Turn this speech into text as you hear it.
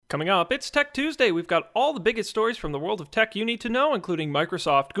Coming up, it's Tech Tuesday. We've got all the biggest stories from the world of tech you need to know, including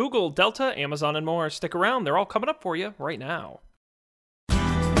Microsoft, Google, Delta, Amazon, and more. Stick around. They're all coming up for you right now.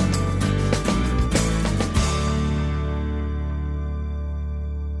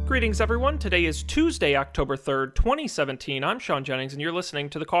 Greetings, everyone. Today is Tuesday, October 3rd, 2017. I'm Sean Jennings, and you're listening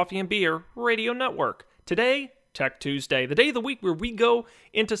to the Coffee and Beer Radio Network. Today, Tech Tuesday, the day of the week where we go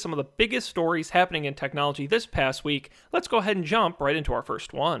into some of the biggest stories happening in technology this past week. Let's go ahead and jump right into our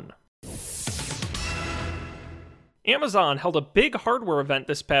first one. Amazon held a big hardware event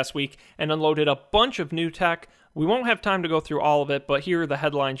this past week and unloaded a bunch of new tech. We won't have time to go through all of it, but here are the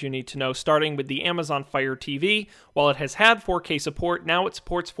headlines you need to know, starting with the Amazon Fire TV. While it has had 4K support, now it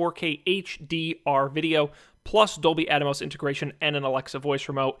supports 4K HDR video, plus Dolby Atmos integration and an Alexa voice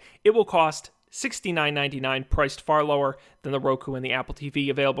remote. It will cost $69.99, priced far lower than the Roku and the Apple TV,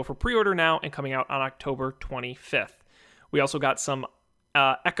 available for pre-order now and coming out on October 25th. We also got some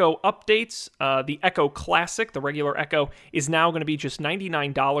Echo updates. The Echo Classic, the regular Echo, is now going to be just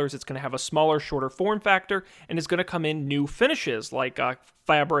 $99. It's going to have a smaller, shorter form factor, and is going to come in new finishes like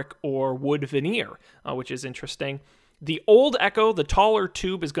fabric or wood veneer, which is interesting. The old Echo, the taller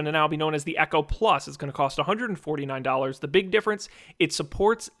tube, is going to now be known as the Echo Plus. It's going to cost $149. The big difference, it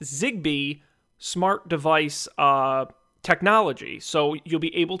supports Zigbee smart device technology, so you'll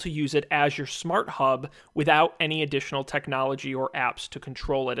be able to use it as your smart hub without any additional technology or apps to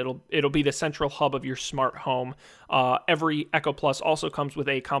control it. It'll be the central hub of your smart home. Every Echo Plus also comes with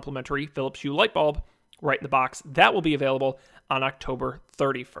a complimentary Philips Hue light bulb right in the box. That will be available on October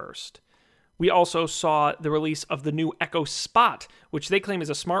 31st. We also saw the release of the new Echo Spot, which they claim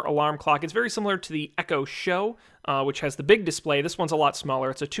is a smart alarm clock. It's very similar to the Echo Show, which has the big display. This one's a lot smaller.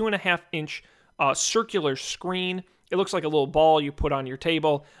 It's a 2.5-inch circular screen. It looks like a little ball you put on your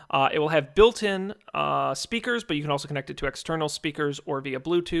table. It will have built-in speakers, but you can also connect it to external speakers or via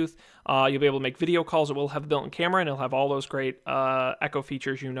Bluetooth. You'll be able to make video calls. It will have a built-in camera, and it'll have all those great Echo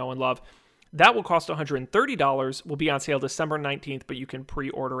features you know and love. That will cost $130. Will be on sale December 19th, but you can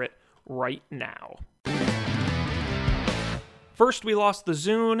pre-order it right now. First, we lost the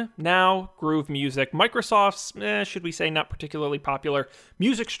Zune, now Groove Music. Microsoft's, should we say, not particularly popular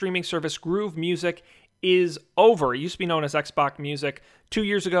music streaming service Groove Music is over. It used to be known as Xbox Music. 2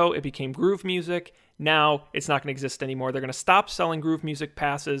 years ago, it became Groove Music. Now, it's not going to exist anymore. They're going to stop selling Groove Music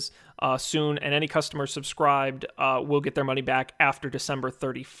passes soon, and any customer subscribed will get their money back after December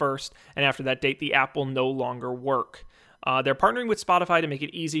 31st. And after that date, the app will no longer work. They're partnering with Spotify to make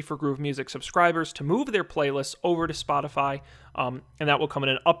it easy for Groove Music subscribers to move their playlists over to Spotify, and that will come in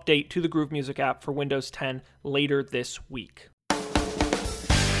an update to the Groove Music app for Windows 10 later this week.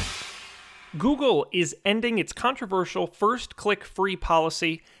 Google is ending its controversial first-click free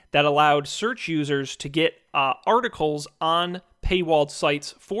policy that allowed search users to get articles on paywalled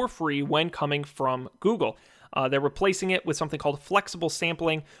sites for free when coming from Google. They're replacing it with something called flexible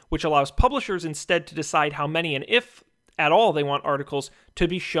sampling, which allows publishers instead to decide how many and if at all they want articles to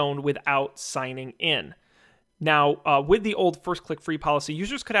be shown without signing in. Now, with the old first-click free policy,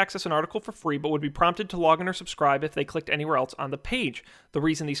 users could access an article for free, but would be prompted to log in or subscribe if they clicked anywhere else on the page. The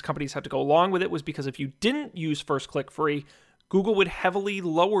reason these companies had to go along with it was because if you didn't use first-click free, Google would heavily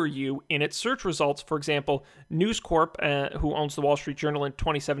lower you in its search results. For example, News Corp, who owns the Wall Street Journal in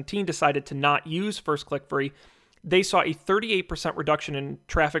 2017, decided to not use first-click free. They saw a 38% reduction in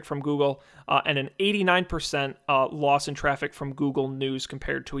traffic from Google and an 89% loss in traffic from Google News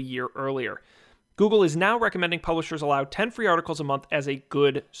compared to a year earlier. Google is now recommending publishers allow 10 free articles a month as a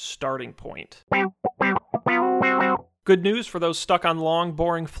good starting point. Good news for those stuck on long,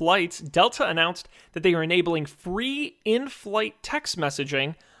 boring flights. Delta announced that they are enabling free in-flight text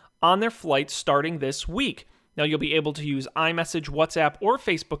messaging on their flights starting this week. Now, you'll be able to use iMessage, WhatsApp, or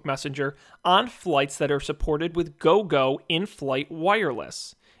Facebook Messenger on flights that are supported with GoGo in-flight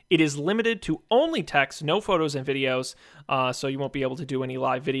wireless. It is limited to only text, no photos and videos, so you won't be able to do any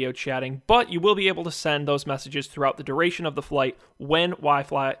live video chatting, but you will be able to send those messages throughout the duration of the flight when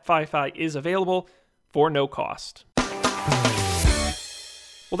Wi-Fi is available for no cost.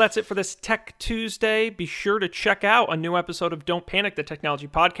 Well, that's it for this Tech Tuesday. Be sure to check out a new episode of Don't Panic, the technology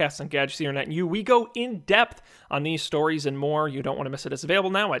podcast on Gadgets, the Internet, and You. We go in depth on these stories and more. You don't want to miss it. It's available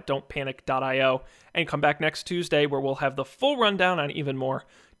now at don'tpanic.io. And come back next Tuesday where we'll have the full rundown on even more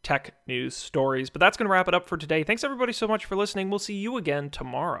tech news stories. But that's going to wrap it up for today. Thanks everybody so much for listening. We'll see you again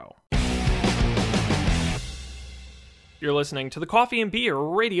tomorrow. You're listening to the Coffee and Beer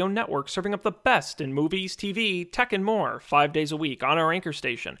Radio Network, serving up the best in movies, TV, tech, and more 5 days a week on our anchor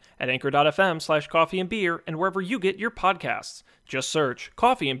station at anchor.fm/coffeeandbeer and wherever you get your podcasts. Just search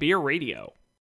Coffee and Beer Radio.